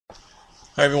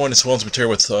Hi everyone, it's Wells Materia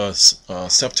with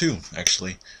step 2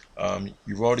 actually.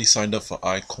 You've already signed up for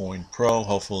iCoinPro.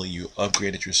 Hopefully you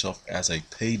upgraded yourself as a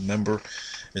paid member.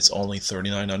 It's only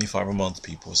 $39.95 a month,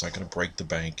 people. It's not going to break the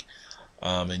bank.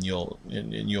 And you'll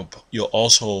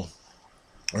also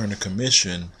earn a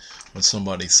commission when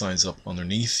somebody signs up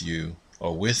underneath you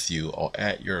or with you or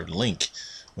at your link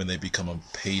when they become a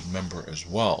paid member as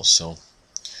well. So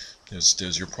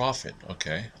there's your profit,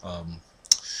 okay?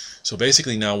 So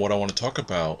basically now what I want to talk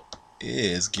about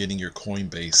is getting your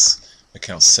Coinbase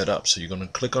account set up. So you're going to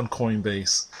click on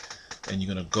Coinbase and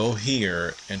you're going to go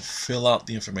here and fill out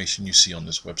the information you see on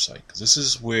this website, because this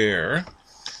is where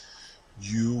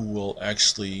you will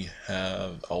actually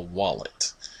have a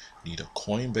wallet. You need a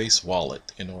Coinbase wallet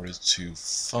in order to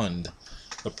fund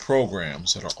the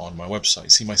programs that are on my website.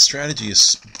 See, my strategy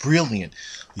is brilliant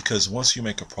because once you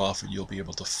make a profit, you'll be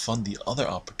able to fund the other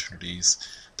opportunities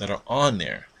that are on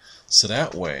there. So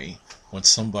that way, when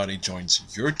somebody joins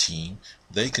your team,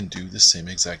 they can do the same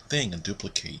exact thing and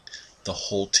duplicate the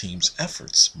whole team's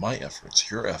efforts, my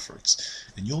efforts, your efforts,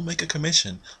 and you'll make a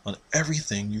commission on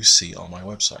everything you see on my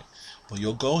website. Well,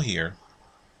 you'll go here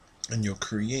and you'll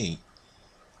create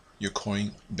your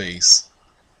Coinbase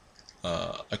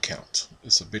account.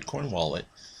 It's a Bitcoin wallet.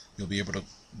 You'll be able to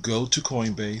go to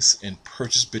Coinbase and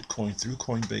purchase Bitcoin through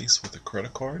Coinbase with a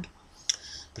credit card.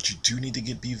 But you do need to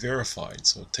be verified,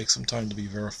 so it takes some time to be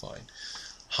verified.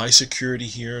 High security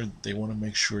here. They want to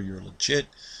make sure you're legit,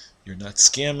 you're not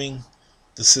scamming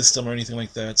the system or anything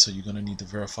like that, so you're going to need to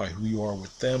verify who you are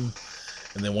with them.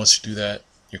 And then once you do that,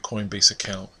 your Coinbase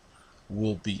account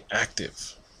will be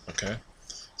active. Okay,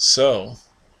 so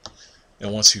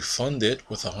and once you fund it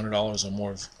with $100 or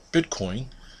more of Bitcoin,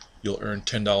 you'll earn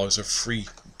 $10 of free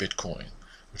Bitcoin,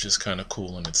 which is kind of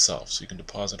cool in itself. So you can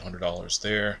deposit $100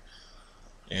 there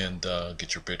and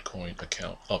get your Bitcoin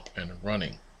account up and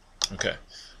running. Okay,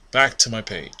 back to my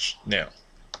page now.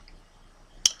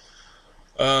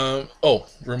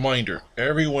 Reminder,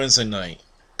 every Wednesday night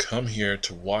come here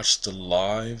to watch the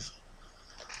live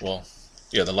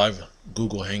the live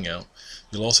Google Hangout.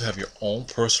 You'll also have your own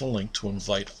personal link to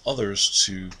invite others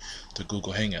to the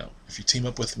Google Hangout. If you team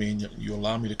up with me and you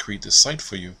allow me to create this site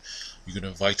for you, you can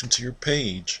invite them to your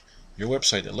page, your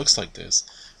website that looks like this,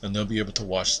 and they'll be able to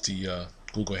watch the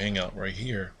Google Hangout right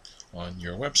here on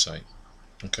your website.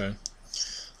 Okay,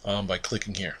 by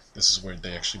clicking here. This is where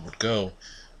they actually would go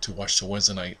to watch the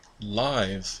Wednesday night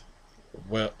live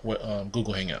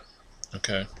Google Hangout.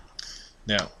 Okay,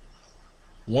 now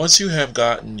once you have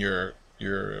gotten your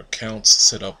accounts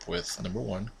set up with number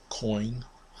one,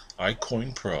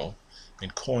 iCoinPro,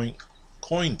 and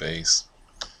Coinbase,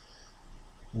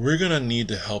 we're gonna need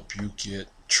to help you get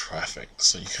traffic.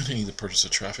 So you're gonna need to purchase a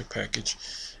traffic package,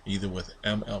 either with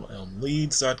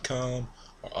MLMleads.com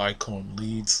or iCoin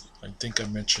Leads. I think I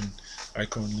mentioned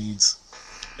iCoin Leads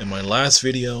in my last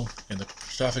video, and the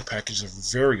traffic packages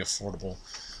are very affordable,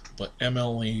 but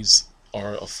ML Leads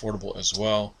are affordable as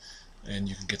well, and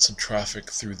you can get some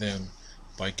traffic through them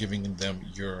by giving them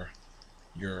your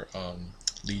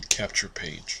lead capture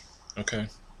page. Okay.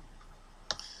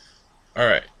 All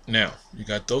right. Now you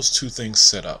got those two things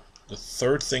set up. The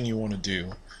third thing you want to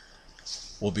do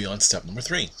will be on step number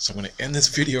 3. So I'm going to end this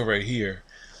video right here.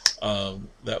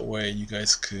 That way you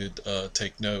guys could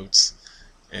take notes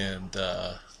and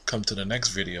come to the next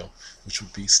video, which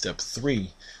would be step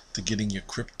 3 to getting your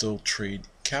crypto trade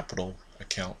capital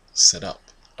account set up.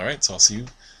 Alright, so I'll see you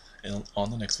on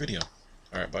the next video.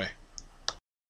 Alright, bye.